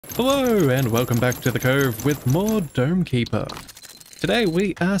Hello and welcome back to the Cove with more Dome Keeper. Today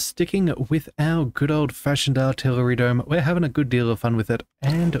we are sticking with our good old-fashioned artillery dome. We're having a good deal of fun with it,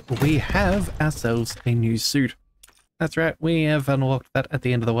 and we have ourselves a new suit. That's right, we have unlocked that at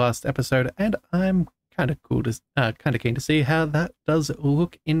the end of the last episode, and I'm kind of keen to see how that does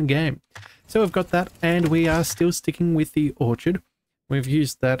look in game. So we've got that, and we are still sticking with the orchard. We've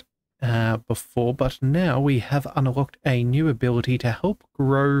used that before, but now we have unlocked a new ability to help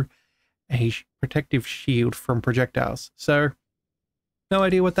grow a protective shield from projectiles. So, no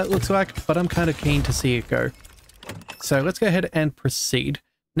idea what that looks like, but I'm kind of keen to see it go. So let's go ahead and proceed.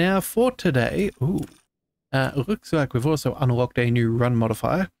 Now for today, it looks like we've also unlocked a new run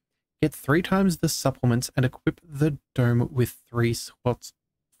modifier. Get 3 times the supplements and equip the dome with 3 slots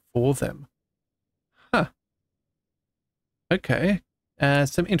for them. Huh. Okay.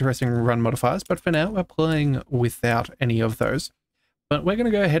 Some interesting run modifiers, but for now we're playing without any of those. But we're going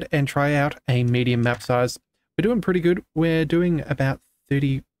to go ahead and try out a medium map size. We're doing pretty good. We're doing about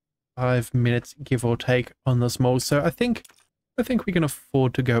 35 minutes, give or take, on the small. So I think we can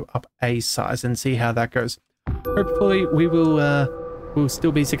afford to go up a size and see how that goes. Hopefully we will we'll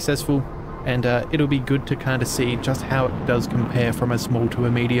still be successful, and it'll be good to kind of see just how it does compare from a small to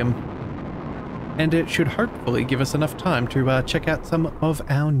a medium. And it should hopefully give us enough time to check out some of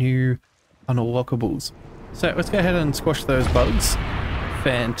our new unlockables. So let's go ahead and squash those bugs.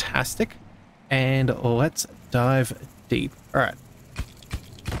 Fantastic. And let's dive deep. Alright.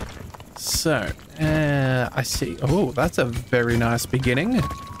 So, I see. Oh, that's a very nice beginning.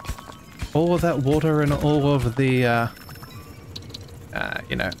 All of that water and all of the,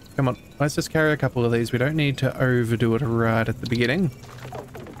 you know, come on. Let's just carry a couple of these. We don't need to overdo it right at the beginning.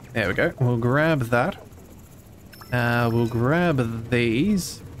 There we go. We'll grab that. We'll grab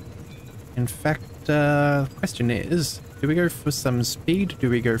these. In fact, the question is, do we go for some speed? Do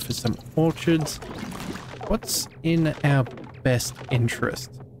we go for some orchards? What's in our best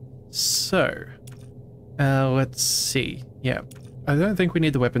interest? So, let's see. Yeah, I don't think we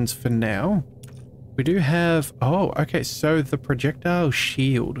need the weapons for now. We do have... Oh, okay, so the projectile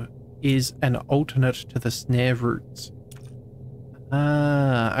shield is an alternate to the snare roots.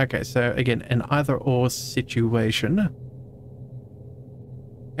 Okay, so again, an either-or situation.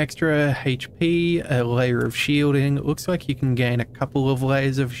 Extra HP, a layer of shielding. It looks like you can gain a couple of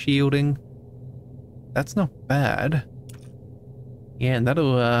layers of shielding. That's not bad. Yeah, and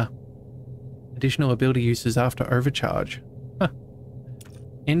that'll, additional ability uses after overcharge. Huh.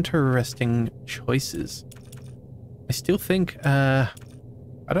 Interesting choices. I still think, I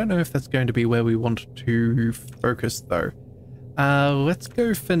don't know if that's going to be where we want to focus, though. Let's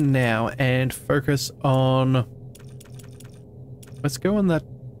go for now and focus on... Let's go on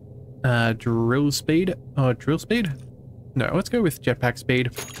that drill speed. Oh, drill speed? No, let's go with jetpack speed.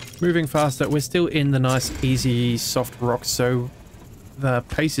 Moving faster. We're still in the nice, easy, soft rocks, so the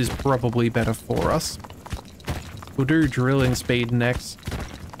pace is probably better for us. We'll do drilling speed next.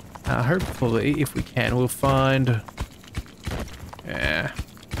 Hopefully, if we can, we'll find... Yeah.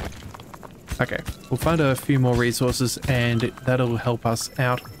 Okay, we'll find a few more resources and that'll help us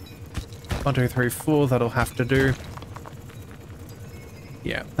out. 1, 2, 3, 4, that'll have to do.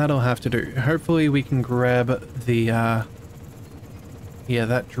 Yeah, that'll have to do. Hopefully we can grab the, yeah,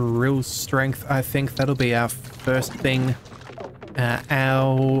 that drill strength. I think that'll be our first thing.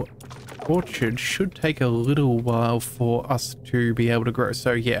 Our orchard should take a little while for us to be able to grow.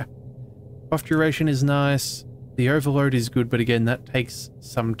 So yeah, buff duration is nice. The overload is good, but again, that takes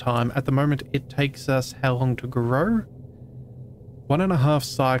some time. At the moment, it takes us how long to grow? 1.5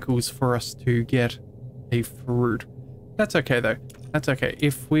 cycles for us to get a fruit. That's okay, though. That's okay.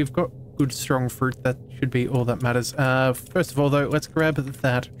 If we've got good, strong fruit, that should be all that matters. First of all, though, let's grab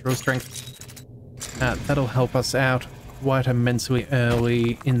that drill strength. That'll help us out quite immensely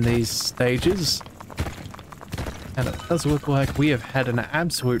early in these stages. And it does look like we have had an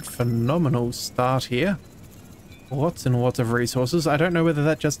absolute phenomenal start here. Lots and lots of resources. I don't know whether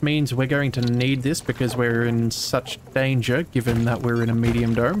that just means we're going to need this because we're in such danger, given that we're in a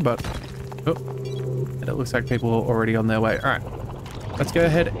medium dome, but... Oh, and it looks like people are already on their way. Alright, let's go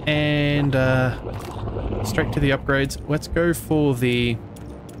ahead and straight to the upgrades. Let's go for the...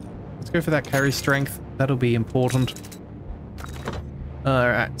 Let's go for that carry strength. That'll be important.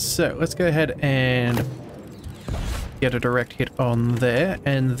 Alright, so let's go ahead and get a direct hit on there,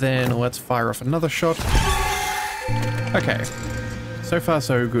 and then let's fire off another shot. Okay, so far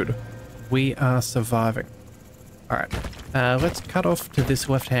so good. We are surviving. Alright, let's cut off to this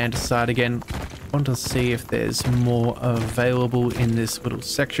left-hand side again. Want to see if there's more available in this little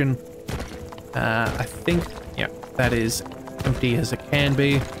section. I think, yeah, that is empty as it can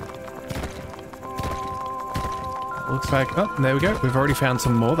be. Looks like, oh, there we go. We've already found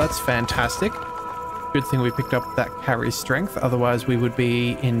some more. That's fantastic. Good thing we picked up that carry strength. Otherwise, we would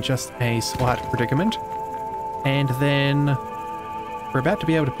be in just a slight predicament. And then we're about to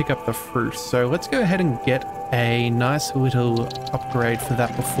be able to pick up the fruit. So let's go ahead and get a nice little upgrade for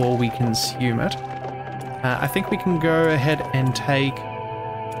that before we consume it. I think we can go ahead and take...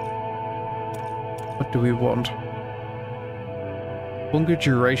 What do we want? Longer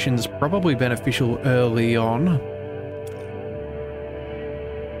duration's probably beneficial early on.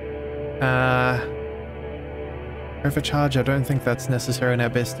 Overcharge, I don't think that's necessary in our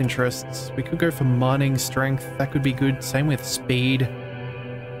best interests. We could go for mining strength. That could be good. Same with speed.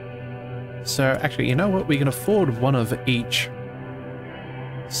 So actually, you know what? We can afford one of each.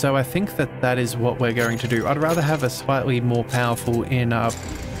 So I think that that is what we're going to do. I'd rather have a slightly more powerful in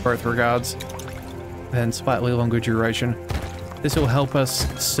both regards than slightly longer duration. This will help us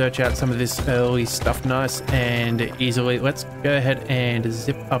search out some of this early stuff nice and easily. Let's go ahead and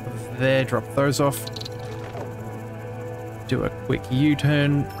zip up there, drop those off. Do a quick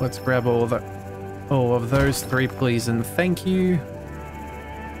U-turn. Let's grab all of those three, please, and thank you.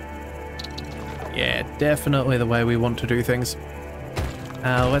 Yeah, definitely the way we want to do things.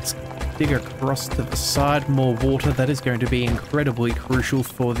 Let's dig across to the side. More water. That is going to be incredibly crucial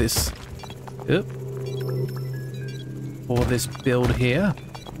for this. For this build here.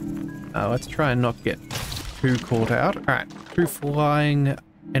 Let's try and not get too caught out. All right, 2 flying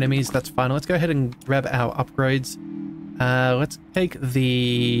enemies. That's fine. Let's go ahead and grab our upgrades. Let's take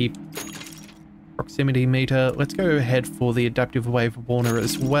the proximity meter. Let's go ahead for the adaptive wave warner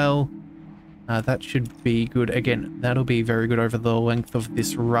as well. That should be good. Again, that'll be very good over the length of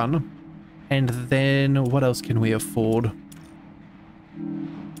this run. And then what else can we afford?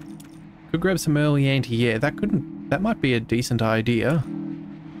 Could grab some early anti-air. That might be a decent idea.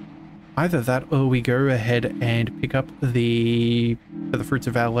 Either that or we go ahead and pick up the fruits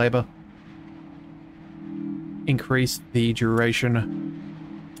of our labor. Increase the duration.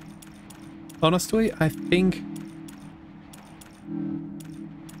 Honestly, I think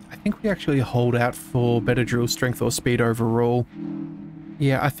we actually hold out for better drill strength or speed overall.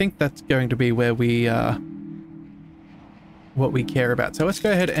 Yeah, I think that's going to be where we what we care about. So let's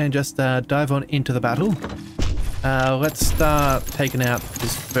go ahead and just dive on into the battle. Let's start taking out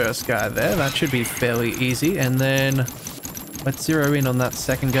this first guy there. That should be fairly easy. And then let's zero in on that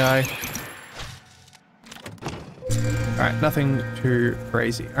second guy. Alright, nothing too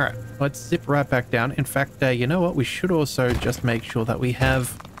crazy. Alright, let's zip right back down. In fact, you know what? We should also just make sure that we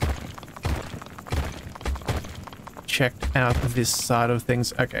have checked out this side of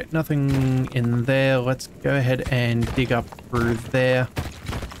things. Okay, nothing in there. Let's go ahead and dig up through there.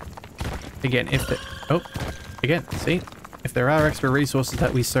 Again, see, if there are extra resources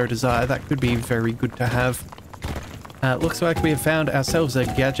that we so desire, that could be very good to have. Looks like we have found ourselves a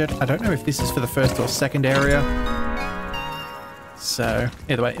gadget. I don't know if this is for the first or second area. So,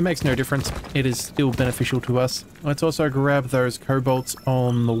 either way, it makes no difference. It is still beneficial to us. Let's also grab those cobalts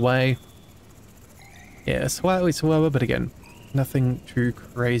on the way. Yeah, slightly slower, but again, nothing too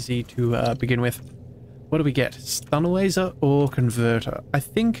crazy to begin with. What do we get? Stun laser or converter? I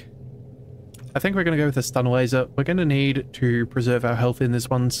think we're going to go with the stun laser. We're going to need to preserve our health in this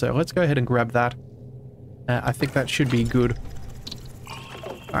one, so let's go ahead and grab that. I think that should be good.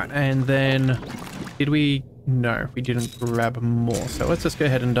 Alright, and then did we... No, we didn't grab more. So let's just go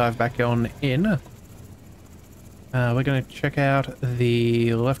ahead and dive back on in. We're going to check out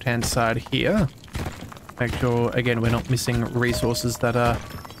the left-hand side here. Make sure, again, we're not missing resources that are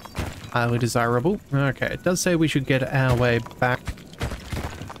highly desirable. Okay, it does say we should get our way back.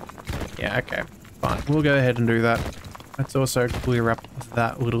 Yeah, okay, fine. We'll go ahead and do that. Let's also clear up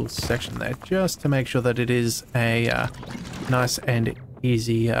that little section there, just to make sure that it is a nice and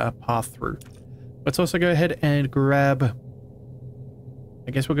easy path through. Let's also go ahead and grab...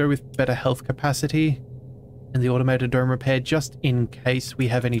 I guess we'll go with better health capacity and the automated dome repair, just in case we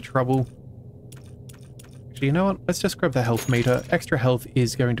have any trouble. Actually, you know what? Let's just grab the health meter. Extra health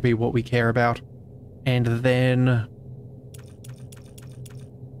is going to be what we care about. And then...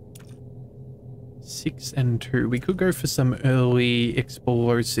 6 and 2. We could go for some early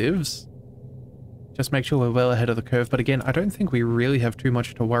explosives. Just make sure we're well ahead of the curve. But again, I don't think we really have too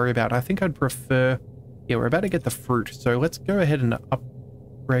much to worry about. I think I'd prefer... Yeah, we're about to get the fruit. So let's go ahead and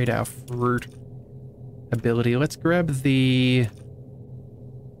upgrade our fruit ability. Let's grab the...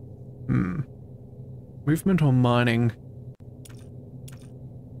 Movement or mining?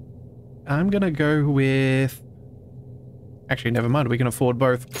 I'm going to go with... Actually, never mind. We can afford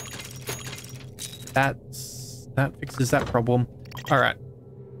both. That fixes that problem. All right.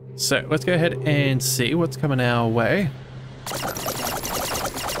 So let's go ahead and see what's coming our way.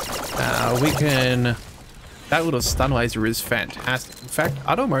 We can... That little stun laser is fantastic. In fact,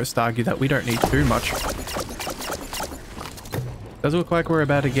 I'd almost argue that we don't need too much. Does look like we're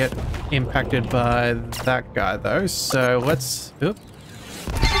about to get impacted by that guy though, so let's... Oop.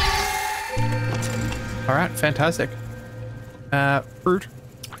 Alright, fantastic. Fruit.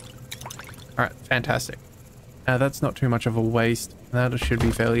 Alright, fantastic. That's not too much of a waste. That should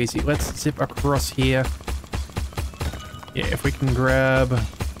be fairly easy. Let's zip across here. Yeah, if we can grab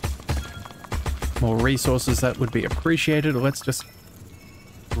more resources, that would be appreciated. Let's just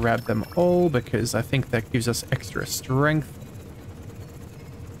grab them all because I think that gives us extra strength.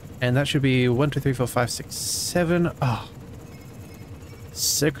 And that should be 1, 2, 3, 4, 5, 6, 7. Oh,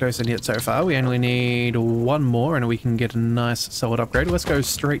 so close in yet so far. We only need one more and we can get a nice solid upgrade. Let's go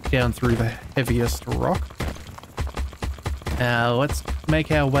straight down through the heaviest rock. Let's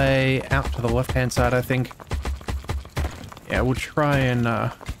make our way out to the left-hand side, I think. Yeah, we'll try and...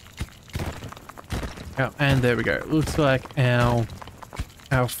 Oh, and there we go. Looks like our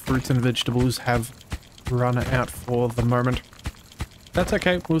fruits and vegetables have run out for the moment. That's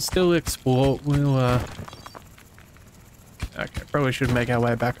okay. We'll still explore. We'll... Okay, probably should make our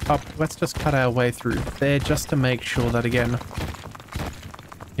way back up. Let's just cut our way through there just to make sure that, again,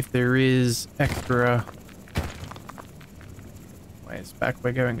 if there is extra... ways back,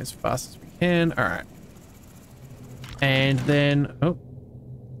 we're going as fast as we can. Alright. And then... Oh.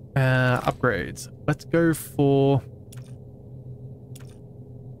 Upgrades. Let's go for...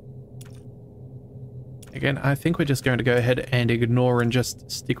 Again, I think we're just going to go ahead and ignore and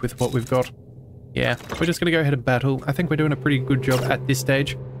just stick with what we've got. Yeah, we're just going to go ahead and battle. I think we're doing a pretty good job at this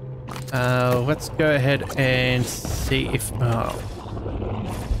stage. Let's go ahead and see if...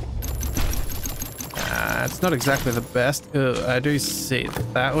 it's not exactly the best. I do see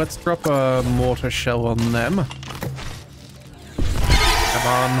that. Let's drop a mortar shell on them. Come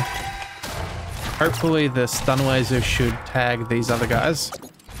on. Hopefully the stun laser should tag these other guys.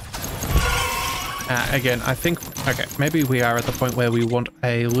 Again, I think... Okay, maybe we are at the point where we want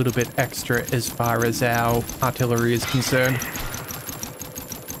a little bit extra as far as our artillery is concerned.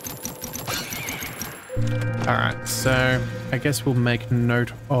 Alright, so I guess we'll make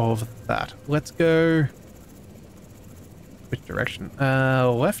note of that. Let's go... Which direction?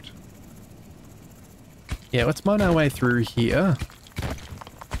 Left? Yeah, let's mine our way through here.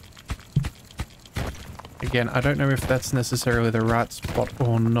 Again, I don't know if that's necessarily the right spot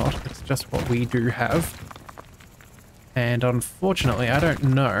or not. It's just what we do have. And unfortunately, I don't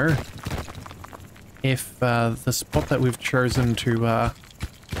know if the spot that we've chosen to...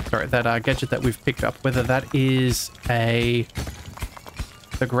 sorry, that gadget that we've picked up, whether that is the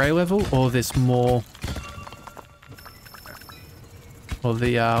grey level or this more... or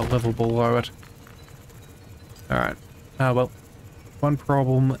the level below it. Alright. Well, one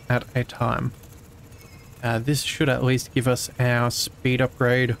problem at a time. This should at least give us our speed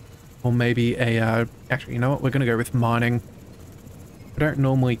upgrade, or maybe a... actually, you know what? We're going to go with mining. We don't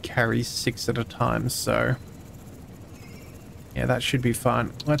normally carry 6 at a time, so... yeah, that should be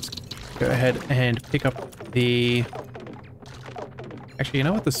fine. Let's go ahead and pick up the... Actually, you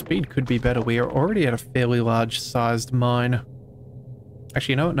know what? The speed could be better. We are already at a fairly large-sized mine.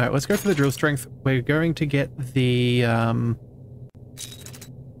 Actually, you know what? No, let's go for the drill strength. We're going to get the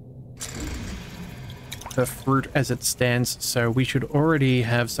fruit as it stands, so we should already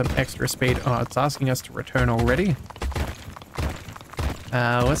have some extra speed. Oh, it's asking us to return already.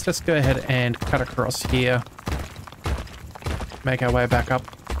 Let's just go ahead and cut across here. Make our way back up.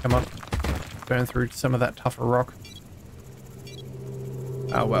 Come on. Burn through some of that tougher rock.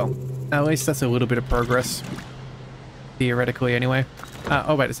 Oh well. At least that's a little bit of progress. Theoretically, anyway.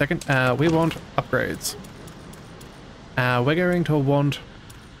 Oh, wait a second. We want upgrades. We're going to want...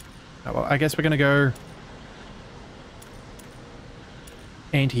 oh, well, I guess we're going to go...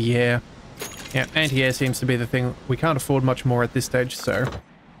 anti-air. Yeah, anti-air seems to be the thing. We can't afford much more at this stage, so...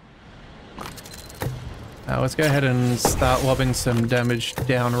 let's go ahead and start lobbing some damage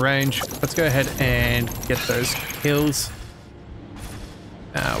downrange. Let's go ahead and get those kills.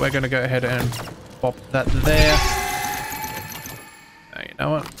 We're going to go ahead and pop that there. You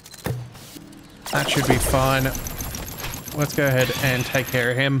know what? That should be fine. Let's go ahead and take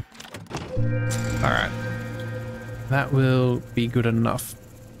care of him. Alright. That will be good enough.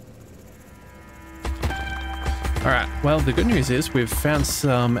 Alright, well, the good news is we've found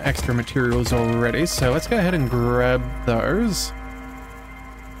some extra materials already, so let's go ahead and grab those.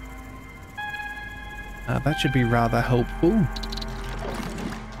 That should be rather helpful.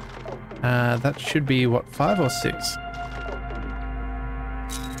 That should be, what, 5 or 6?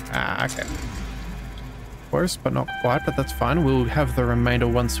 Ah, okay. Close, but not quite, but that's fine. We'll have the remainder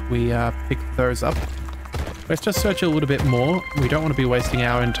once we pick those up. Let's just search a little bit more. We don't want to be wasting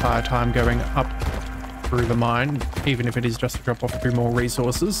our entire time going up through the mine, even if it is just to drop off 2 more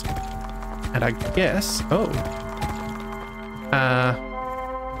resources. And I guess... Oh.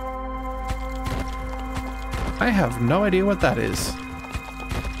 I have no idea what that is.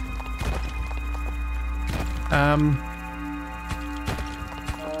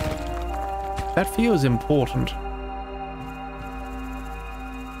 That feels important.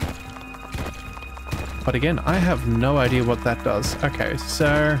 But again, I have no idea what that does. Okay,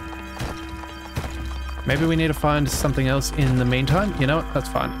 so... maybe we need to find something else in the meantime. You know what? That's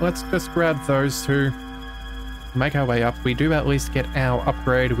fine. Let's just grab those 2. Make our way up. We do at least get our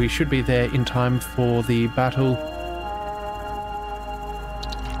upgrade. We should be there in time for the battle.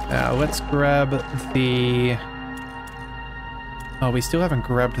 Let's grab the... oh, we still haven't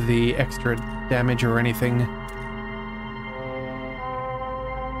grabbed the extra damage or anything.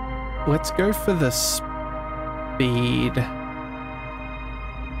 Let's go for the speed.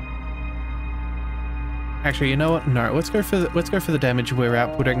 Actually, you know what? No, let's go for the damage we're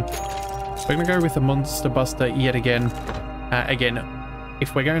outputting. We're gonna go with the Monster Buster yet again. Again,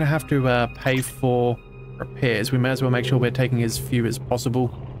 if we're going to have to pay for repairs, we may as well make sure we're taking as few as possible.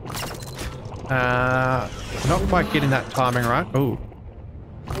 Not quite getting that timing right. Oh,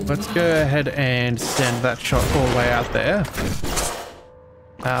 let's go ahead and send that shot all the way out there.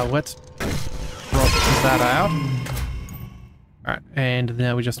 Let's drop that out. Alright, and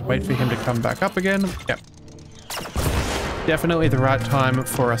now we just wait for him to come back up again. Yep. Definitely the right time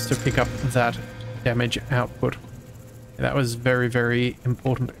for us to pick up that damage output. That was very, very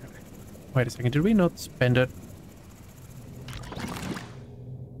important. Wait a second, did we not spend it?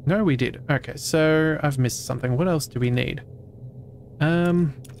 No, we did. Okay, so I've missed something. What else do we need?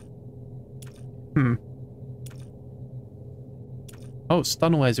 Oh,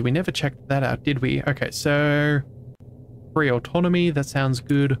 stun laser. We never checked that out, did we? Okay, so... free autonomy, that sounds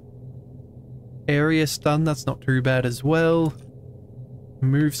good. Area stun, that's not too bad as well.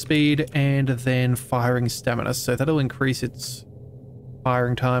 Move speed, and then firing stamina. So that'll increase its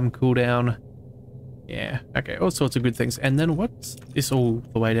firing time, cooldown. Yeah, okay, all sorts of good things. And then what's this all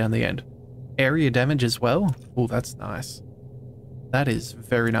the way down the end? Area damage as well? Oh, that's nice. That is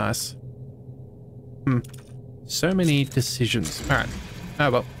very nice. So many decisions. Alright.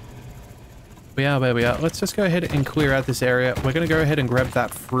 Oh well. We are where we are. Let's just go ahead and clear out this area. We're going to go ahead and grab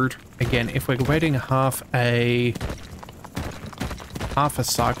that fruit. Again, if we're waiting half a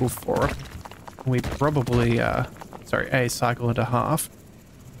cycle for it, we probably, sorry, a cycle and a half.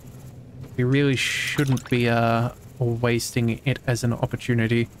 We really shouldn't be wasting it as an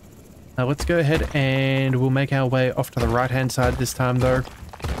opportunity. Let's go ahead and we'll make our way off to the right-hand side this time, though.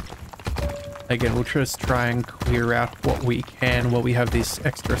 Again, we'll just try and clear out what we can while we have this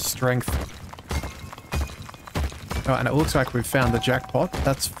extra strength. Oh, and it looks like we've found the jackpot.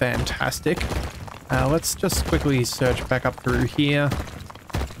 That's fantastic. Let's just quickly search back up through here.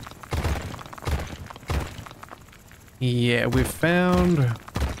 Yeah, we've found a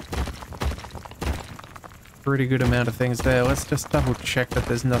pretty good amount of things there. Let's just double check that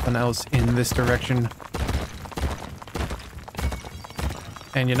there's nothing else in this direction.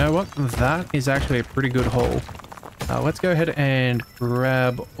 And you know what? That is actually a pretty good haul. Let's go ahead and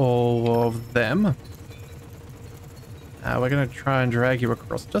grab all of them. We're going to try and drag you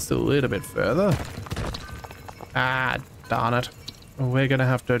across just a little bit further. Ah, darn it. We're going to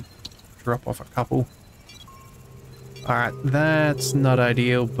have to drop off a couple. Alright, that's not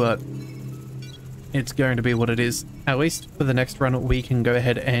ideal, but it's going to be what it is. At least for the next run, we can go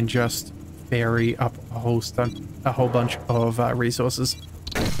ahead and just ferry up a whole bunch of resources.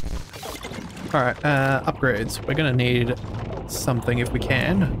 Alright, upgrades. We're going to need something if we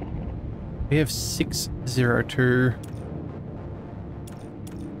can. We have 602.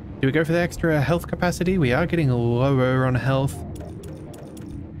 Do we go for the extra health capacity? We are getting lower on health.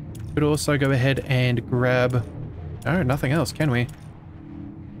 Could also go ahead and grab... No, nothing else, can we?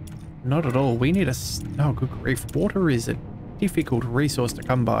 Not at all. We need a... Oh, good grief. Water is a difficult resource to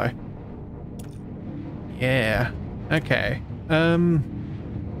come by. Yeah. Okay.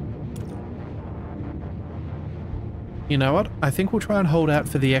 You know what? I think we'll try and hold out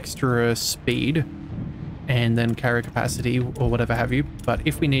for the extra speed and then carry capacity or whatever have you. But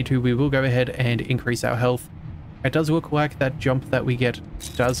if we need to, we will go ahead and increase our health. It does look like that jump that we get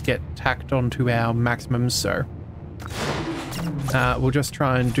does get tacked onto our maximums, so we'll just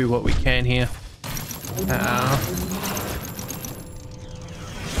try and do what we can here.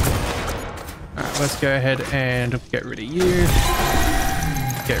 Alright, let's go ahead and get rid of you.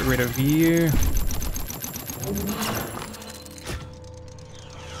 Get rid of you.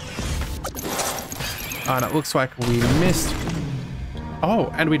 Oh, and it looks like we missed. Oh,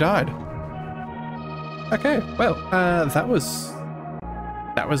 and we died. Okay, well, that was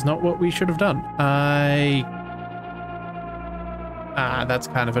not what we should have done. That's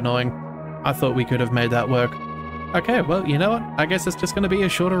kind of annoying. I thought we could have made that work. Okay, well, you know what? I guess it's just going to be a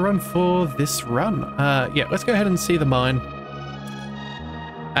shorter run for this run. Yeah, let's go ahead and see the mine.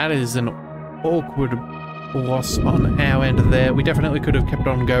 That is an awkward loss on our end there. We definitely could have kept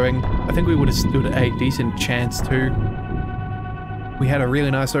on going. I think we would have stood a decent chance too. We had a really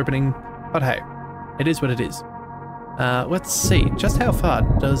nice opening, but hey, it is what it is. Let's see, just how far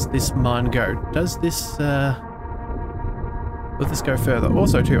does this mine go? Does this, will this go further?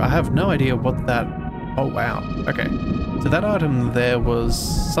 Also too, I have no idea what that, oh wow, okay. So that item there was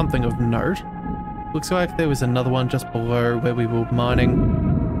something of note. Looks like there was another one just below where we were mining.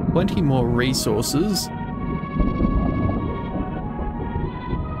 Plenty more resources.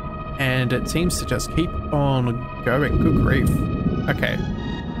 And it seems to just keep on going. Good grief. Okay.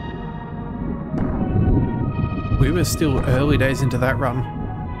 We were still early days into that run.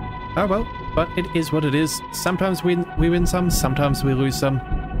 Oh well, but it is what it is. Sometimes we win some, sometimes we lose some.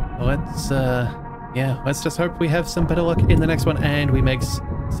 Let's, yeah, let's just hope we have some better luck in the next one and we make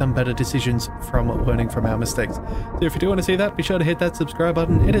some better decisions from learning from our mistakes. So if you do want to see that, be sure to hit that subscribe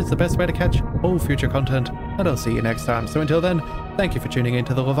button. It is the best way to catch all future content, and I'll see you next time. So until then, thank you for tuning in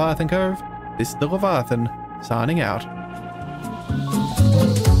to the Leviathan Cove. This is the Leviathan, signing out.